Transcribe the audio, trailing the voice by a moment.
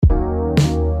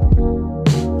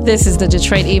This is the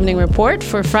Detroit Evening Report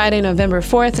for Friday, November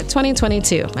 4th,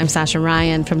 2022. I'm Sasha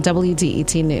Ryan from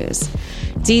WDET News.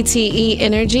 DTE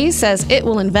Energy says it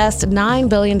will invest $9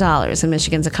 billion in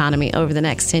Michigan's economy over the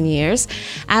next 10 years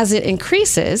as it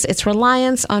increases its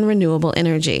reliance on renewable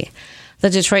energy. The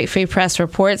Detroit Free Press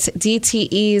reports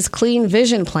DTE's Clean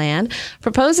Vision Plan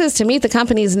proposes to meet the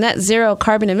company's net zero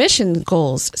carbon emission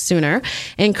goals sooner,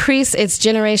 increase its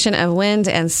generation of wind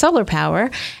and solar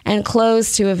power, and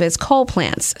close 2 of its coal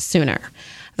plants sooner.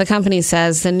 The company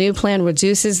says the new plan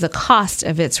reduces the cost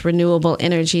of its renewable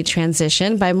energy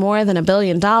transition by more than $1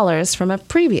 billion from a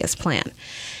previous plan.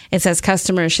 It says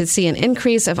customers should see an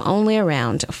increase of only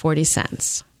around 40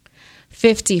 cents.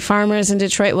 50 farmers in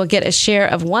Detroit will get a share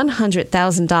of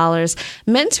 $100,000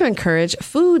 meant to encourage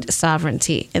food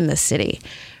sovereignty in the city.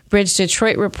 Bridge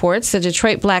Detroit reports the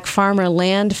Detroit Black Farmer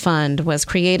Land Fund was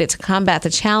created to combat the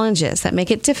challenges that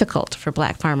make it difficult for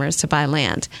black farmers to buy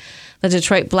land. The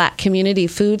Detroit Black Community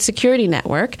Food Security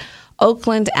Network,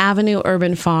 Oakland Avenue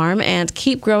Urban Farm, and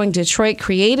Keep Growing Detroit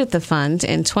created the fund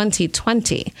in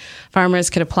 2020.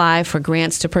 Farmers could apply for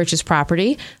grants to purchase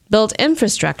property, build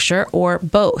infrastructure, or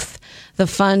both. The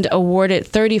fund awarded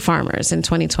 30 farmers in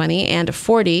 2020 and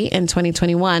 40 in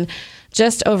 2021.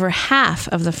 Just over half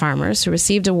of the farmers who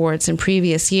received awards in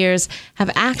previous years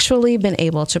have actually been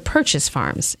able to purchase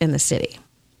farms in the city.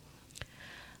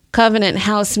 Covenant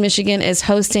House, Michigan is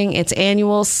hosting its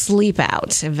annual Sleep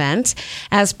Out event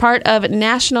as part of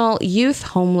National Youth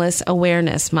Homeless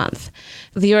Awareness Month.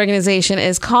 The organization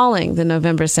is calling the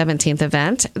November 17th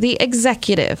event the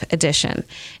Executive Edition.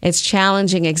 It's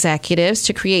challenging executives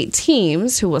to create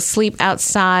teams who will sleep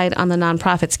outside on the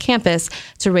nonprofit's campus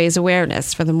to raise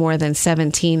awareness for the more than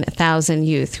 17,000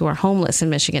 youth who are homeless in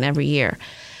Michigan every year.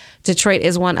 Detroit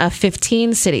is one of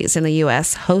 15 cities in the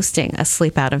U.S. hosting a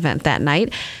Sleep Out event that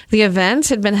night. The event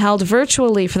had been held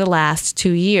virtually for the last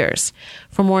 2 years.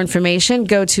 For more information,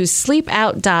 go to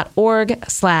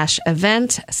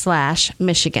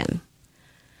sleepout.org/event/Michigan.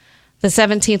 The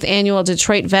 17th annual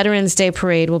Detroit Veterans Day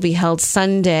Parade will be held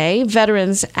Sunday.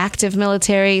 Veterans, active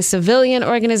military, civilian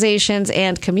organizations,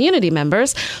 and community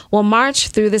members will march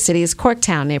through the city's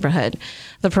Corktown neighborhood.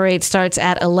 The parade starts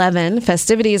at 11.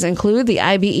 Festivities include the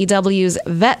IBEW's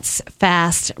Vets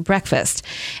Fast Breakfast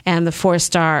and the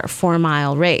 4-star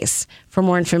 4-mile race. For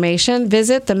more information,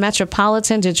 visit the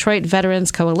Metropolitan Detroit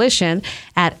Veterans Coalition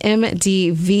at mdvcmi.org.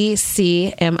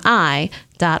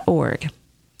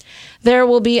 There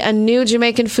will be a new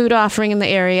Jamaican food offering in the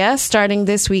area starting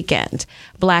this weekend.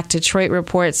 Black Detroit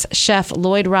reports Chef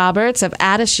Lloyd Roberts of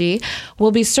Attashee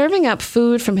will be serving up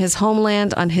food from his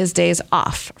homeland on his days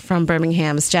off from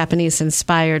Birmingham's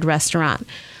Japanese-inspired restaurant.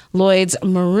 Lloyd's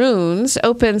Maroons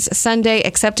opens Sunday,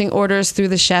 accepting orders through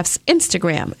the chef's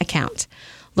Instagram account.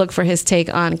 Look for his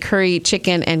take on curry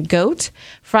chicken and goat,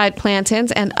 fried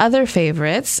plantains, and other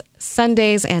favorites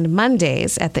Sundays and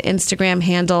Mondays at the Instagram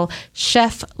handle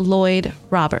Chef Lloyd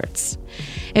Roberts.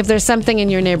 If there's something in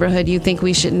your neighborhood you think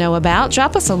we should know about,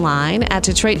 drop us a line at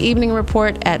Detroit Evening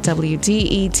Report at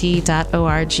WDET.org.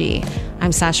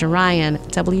 I'm Sasha Ryan,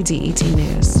 WDET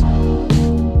News.